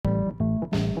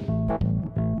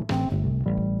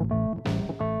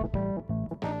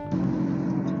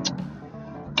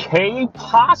Que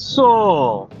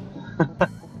paso?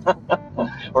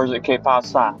 Or is it que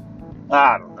pasa?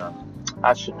 I don't know.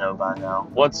 I should know by now.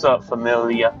 What's up,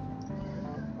 familia?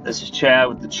 This is Chad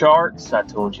with the charts. I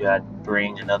told you I'd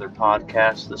bring another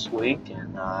podcast this week,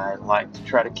 and I like to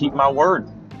try to keep my word.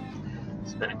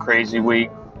 It's been a crazy week,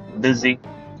 busy.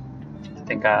 I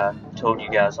think I told you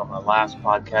guys on my last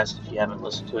podcast, if you haven't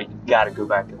listened to it, you got to go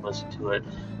back and listen to it.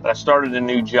 But I started a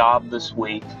new job this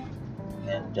week,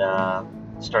 and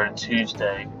started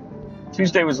Tuesday.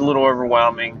 Tuesday was a little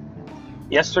overwhelming.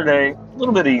 Yesterday, a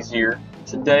little bit easier.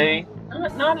 Today,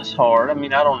 not as hard. I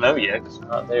mean, I don't know yet because I'm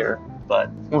not there,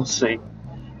 but we'll see.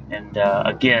 And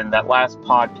again, that last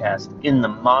podcast, In the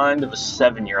Mind of a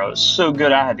 7-Year-Old, is so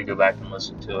good I had to go back and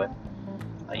listen to it.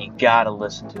 You got to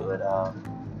listen to it.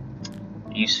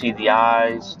 You see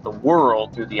the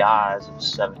world through the eyes of a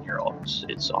 7-year-old.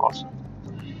 It's awesome.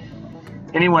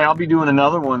 Anyway, I'll be doing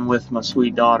another one with my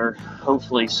sweet daughter,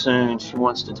 hopefully soon. She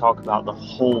wants to talk about the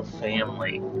whole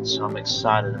family, so I'm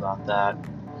excited about that.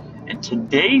 And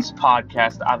today's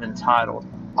podcast I've entitled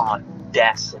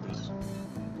Audacity.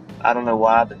 I don't know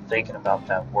why I've been thinking about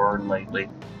that word lately.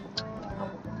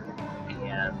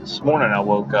 And this morning I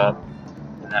woke up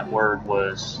and that word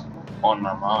was on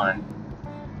my mind.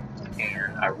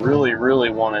 And I really, really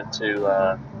wanted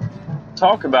to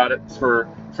talk about it for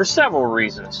several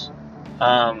reasons.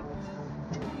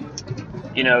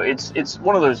 It's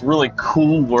one of those really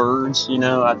cool words.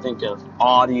 I think of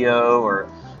audio or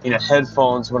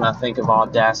headphones when I think of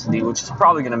Audacity, which is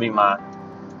probably going to be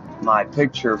my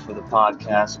picture for the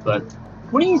podcast. But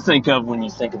what do you think of when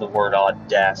you think of the word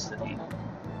Audacity?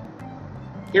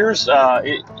 Here's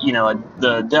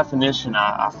the definition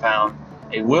I found: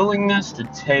 a willingness to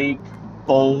take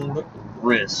bold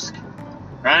risk,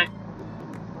 right?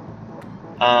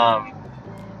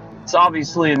 It's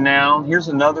obviously a noun. Here's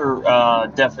another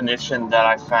definition that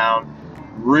I found: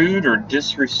 rude or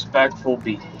disrespectful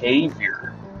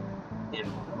behavior,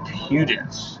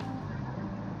 impudence.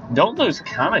 Don't those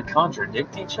kind of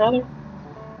contradict each other?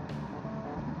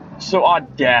 So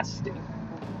Audacity.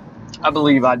 I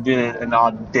believe I did an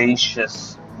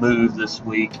audacious move this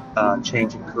week,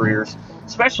 changing careers,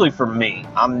 especially for me.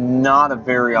 I'm not a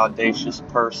very audacious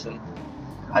person.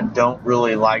 I don't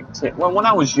really like to. Well, when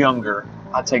I was younger,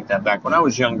 I take that back. When I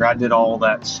was younger, I did all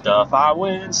that stuff. I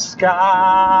went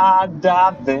skydiving.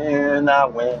 I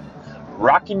went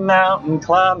Rocky Mountain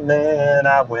climbing.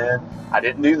 I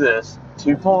didn't do this.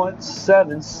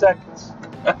 2.7 seconds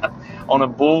on a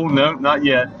bull. No, not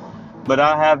yet. But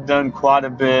I have done quite a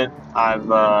bit. I've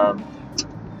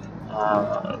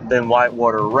been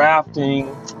whitewater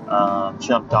rafting,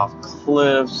 jumped off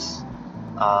cliffs,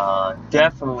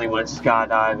 definitely went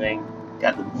skydiving.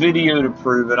 Got the video to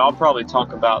prove it. I'll probably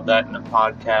talk about that in a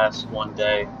podcast one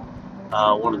day.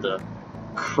 One of the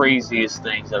craziest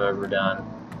things I've ever done.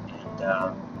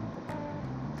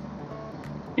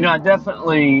 And, I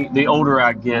definitely, the older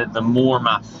I get, the more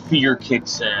my fear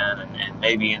kicks in and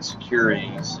maybe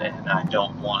insecurities, and I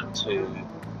don't want to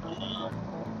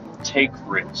take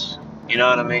risks. You know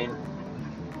what I mean?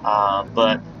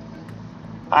 But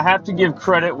I have to give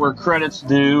credit where credit's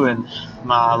due, and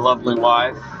my lovely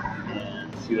wife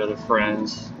and a few other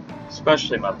friends,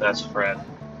 especially my best friend,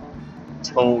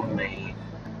 told me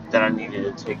that I needed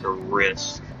to take a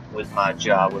risk with my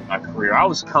job, with my career. I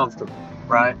was comfortable,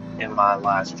 right, in my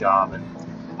last job, and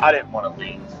I didn't want to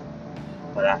leave,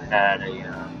 but I had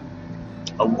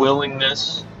a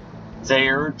willingness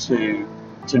there to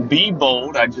be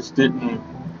bold. I just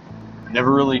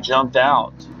never really jumped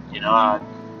out. I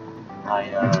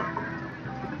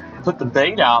put the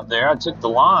bait out there. I took the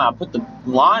line. I put the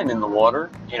line in the water,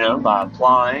 by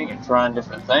applying and trying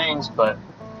different things. But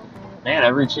man,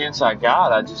 every chance I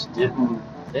got, I just didn't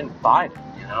bite it.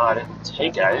 I didn't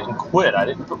take it. I didn't quit. I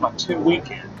didn't put my 2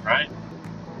 week in, right?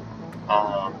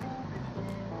 But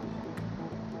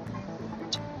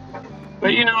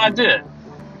I did.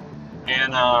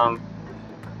 And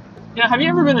have you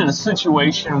ever been in a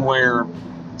situation where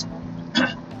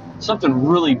something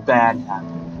really bad happened?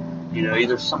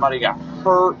 Either somebody got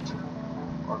hurt,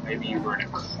 or maybe you were in a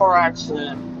car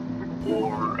accident,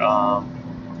 or,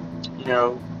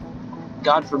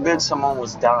 God forbid someone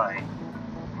was dying,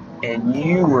 and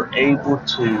you were able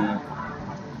to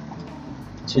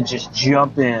just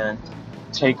jump in,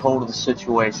 take hold of the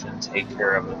situation, take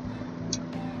care of it.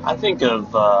 I think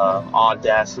of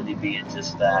Audacity being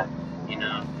just that,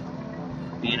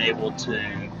 being able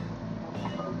to.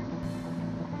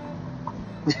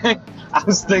 I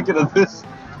was thinking of this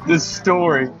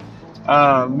story.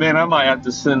 Man, I might have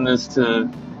to send this to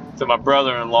my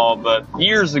brother-in-law. But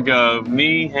years ago,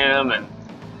 me, him, and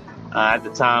At the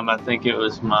time, I think it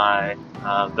was my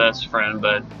best friend,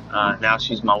 but now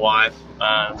she's my wife.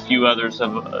 A few others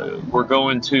were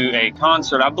going to a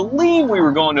concert. I believe we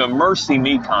were going to a Mercy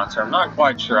Me concert. I'm not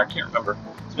quite sure. I can't remember.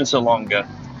 It's been so long ago.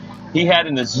 He had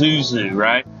an Isuzu,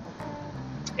 right?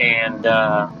 And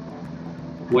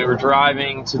we were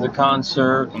driving to the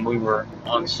concert, and we were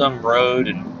on some road,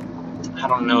 and I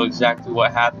don't know exactly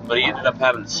what happened, but he ended up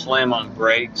having to slam on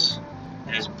brakes,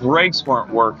 and his brakes weren't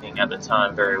working at the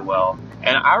time very well.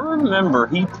 And I remember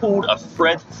he pulled a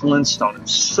Fred Flintstone. It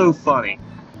was so funny.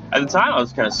 At the time, I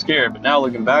was kind of scared, but now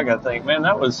looking back, I think, man,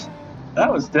 that was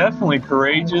definitely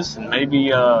courageous and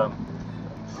maybe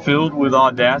filled with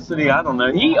audacity. I don't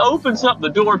know. He opens up the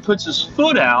door, puts his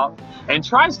foot out, and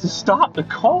tries to stop the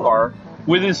car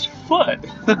with his foot.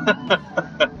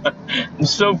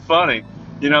 It's so funny.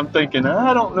 You know, I'm thinking,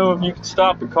 I don't know if you can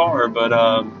stop the car, but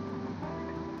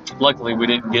luckily we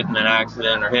didn't get in an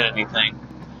accident or hit anything.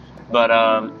 But,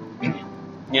 you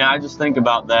know, I just think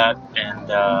about that,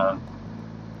 and,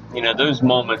 you know, those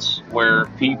moments where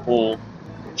people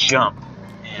jump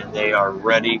and they are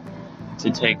ready to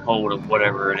take hold of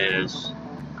whatever it is.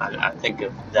 I think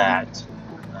of that.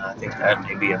 I think that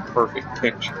may be a perfect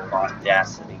picture of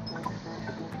audacity.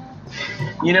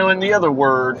 You know, and the other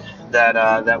word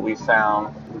that we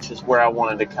found, which is where I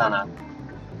wanted to kind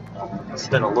of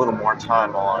spend a little more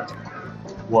time on,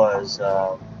 was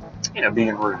you know,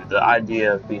 being rude. The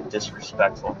idea of being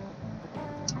disrespectful.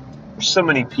 There's so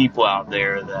many people out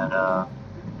there that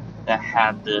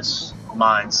have this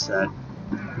mindset.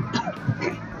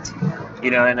 You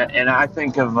know, and I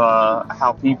think of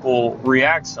how people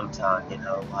react sometimes. You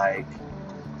know, like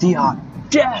the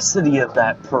audacity of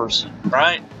that person,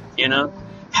 right? You know,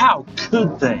 how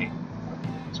could they?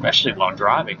 Especially while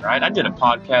driving, right? I did a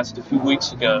podcast a few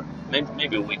weeks ago,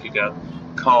 maybe a week ago,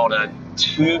 called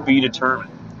 "To Be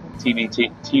Determined,"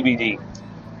 TBD,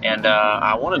 and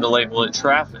I wanted to label it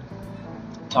traffic.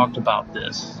 Talked about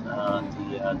this,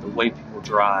 the way people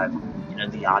drive, you know,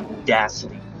 the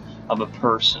audacity of a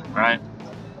person, right?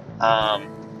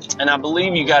 And I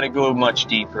believe you got to go much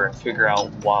deeper and figure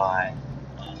out why.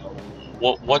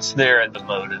 What's there at the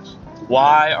motive?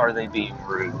 Why are they being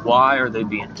rude? Why are they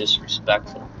being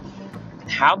disrespectful?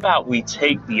 How about we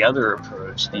take the other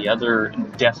approach, the other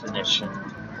definition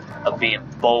of being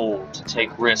bold, to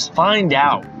take risks, find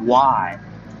out why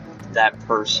that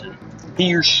person,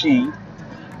 he or she,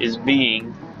 is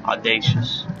being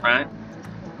audacious, right?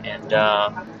 And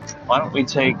why don't we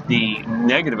take the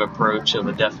negative approach of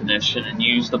a definition and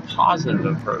use the positive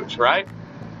approach, right?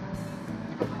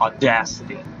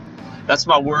 Audacity. That's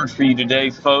my word for you today,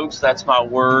 folks. That's my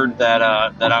word that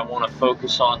I want to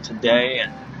focus on today.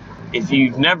 And if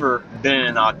you've never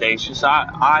been audacious,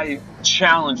 I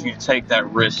challenge you to take that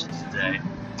risk today.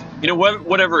 You know,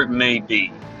 whatever it may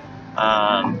be.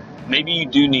 Maybe you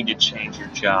do need to change your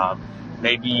job.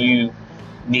 Maybe you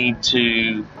need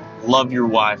to love your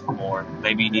wife more.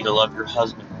 Maybe you need to love your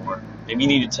husband more. Maybe you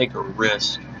need to take a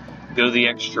risk, go the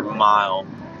extra mile,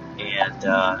 and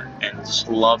just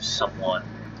love someone.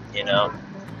 You know,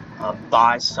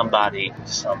 buy somebody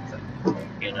something.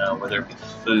 You know, whether it be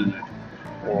food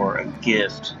or a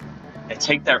gift, and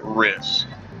take that risk,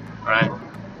 right?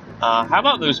 How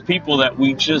about those people that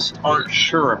we just aren't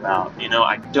sure about? You know,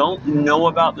 I don't know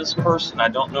about this person. I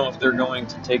don't know if they're going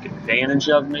to take advantage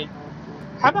of me.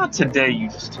 How about today you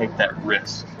just take that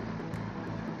risk?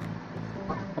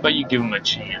 How about you give them a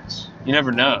chance? You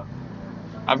never know.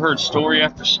 I've heard story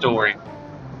after story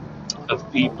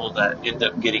of people that end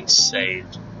up getting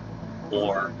saved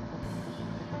or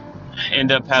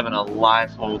end up having a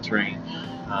life-altering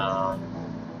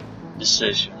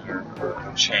decision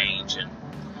or change, and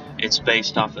it's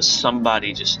based off of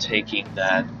somebody just taking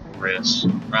that risk,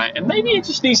 right? And maybe it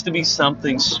just needs to be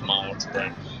something small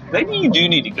today. Maybe you do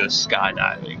need to go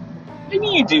skydiving. Maybe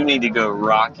you do need to go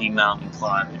Rocky Mountain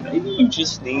climbing. Maybe you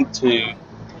just need to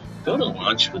go to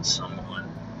lunch with someone,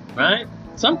 right?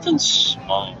 Something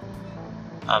small.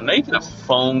 Making a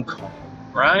phone call,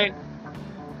 right?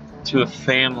 To a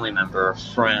family member, a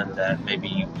friend that maybe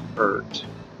you hurt,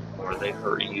 or they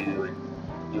hurt you,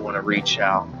 and you want to reach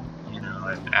out, you know,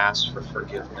 and ask for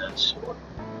forgiveness, or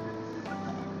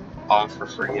offer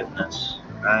forgiveness,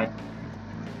 right?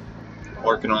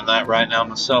 Working on that right now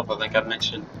myself. I think I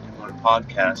mentioned in my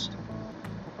podcast,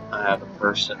 I have a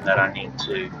person that I need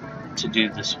to do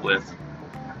this with.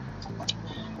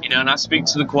 You know, and I speak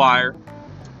to the choir.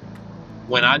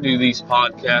 When I do these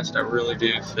podcasts, I really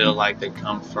do feel like they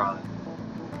come from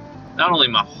not only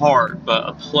my heart, but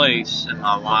a place in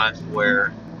my life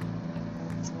where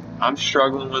I'm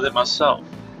struggling with it myself.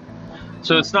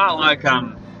 So it's not like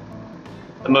I'm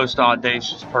the most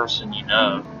audacious person you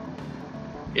know.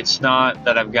 It's not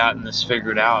that I've gotten this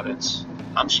figured out.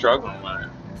 I'm struggling with it.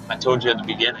 I told you at the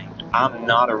beginning, I'm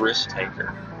not a risk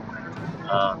taker.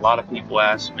 A lot of people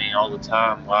ask me all the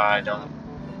time why I don't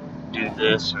do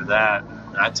this or that.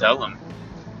 And I tell them,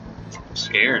 I'm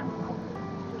scared,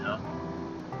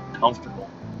 comfortable.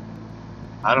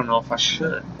 I don't know if I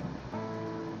should.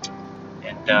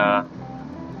 And,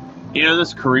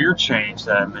 this career change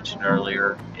that I mentioned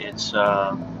earlier, it's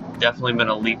definitely been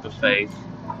a leap of faith.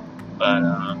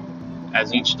 But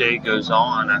as each day goes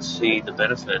on, I see the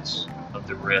benefits of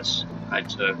the risks I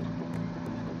took,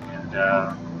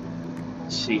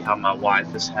 and see how my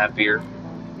wife is happier.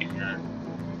 And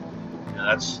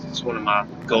that's one of my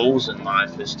goals in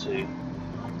life, is to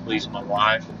please my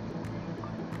wife,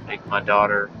 make my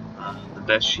daughter the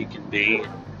best she can be.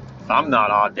 If I'm not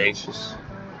audacious,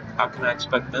 how can I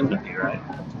expect them to be, right?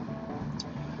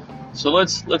 So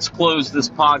let's close this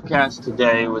podcast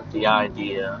today with the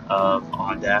idea of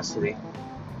audacity.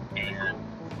 And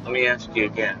let me ask you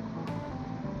again,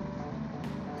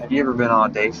 have you ever been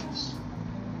audacious?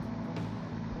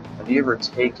 Have you ever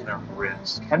taken a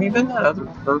risk? Have you been that other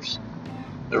person,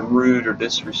 the rude or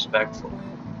disrespectful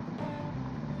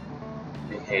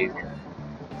behavior?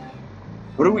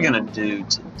 What are we going to do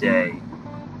today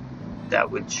that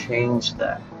would change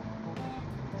that?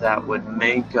 That would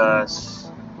make us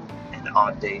an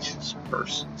audacious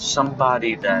person.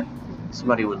 Somebody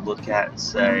would look at and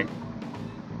say,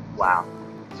 wow.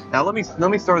 Now let me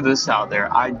throw this out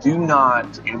there. I do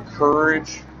not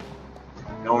encourage,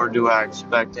 nor do I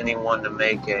expect anyone to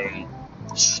make a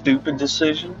stupid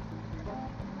decision.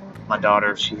 My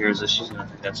daughter, if she hears this, she's going to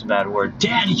think that's a bad word.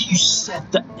 Daddy, you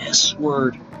said the S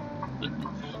word.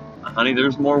 Honey,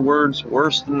 there's more words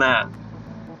worse than that.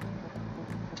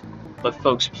 But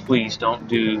folks, please don't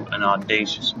do an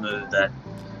audacious move that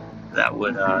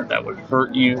would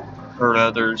hurt you, hurt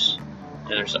others.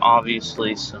 And there's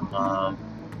obviously some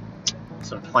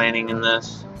planning in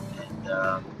this. And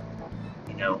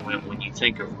when you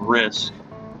think of risk,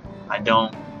 I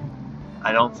don't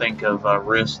think of a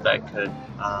risk that could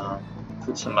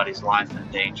put somebody's life in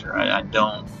danger. I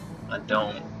don't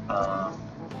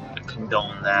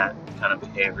condone that kind of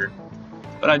behavior.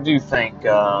 But I do think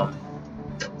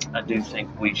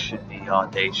we should be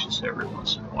audacious every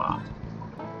once in a while.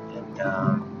 And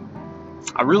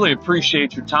I really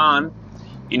appreciate your time.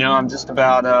 I'm just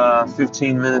about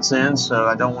 15 minutes in, so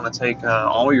I don't want to take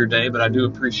all your day, but I do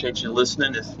appreciate you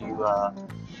listening. If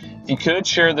you could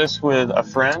share this with a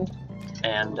friend,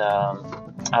 and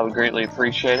I would greatly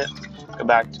appreciate it. Go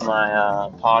back to my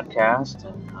podcast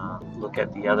and look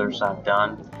at the others I've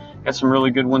done. Got some really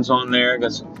good ones on there.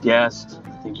 Got some guests I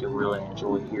think you'll really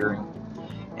enjoy hearing.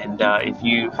 And if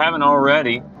you haven't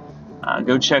already,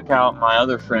 go check out my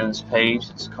other friend's page.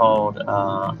 It's called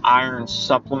Iron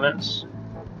Supplements.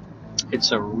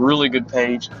 It's a really good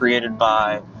page created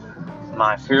by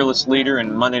my fearless leader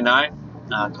in Monday Night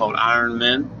called Iron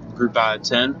Men, group out of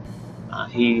 10.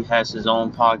 He has his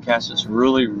own podcast. It's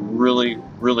really, really,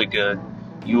 really good.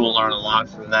 You will learn a lot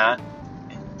from that.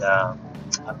 And I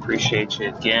appreciate you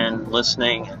again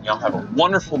listening. And y'all have a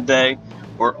wonderful day.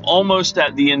 We're almost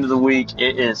at the end of the week.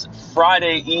 It is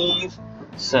Friday Eve.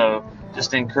 So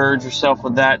just encourage yourself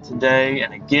with that today.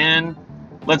 And again,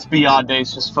 let's be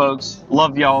audacious, folks.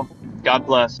 Love y'all. God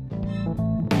bless.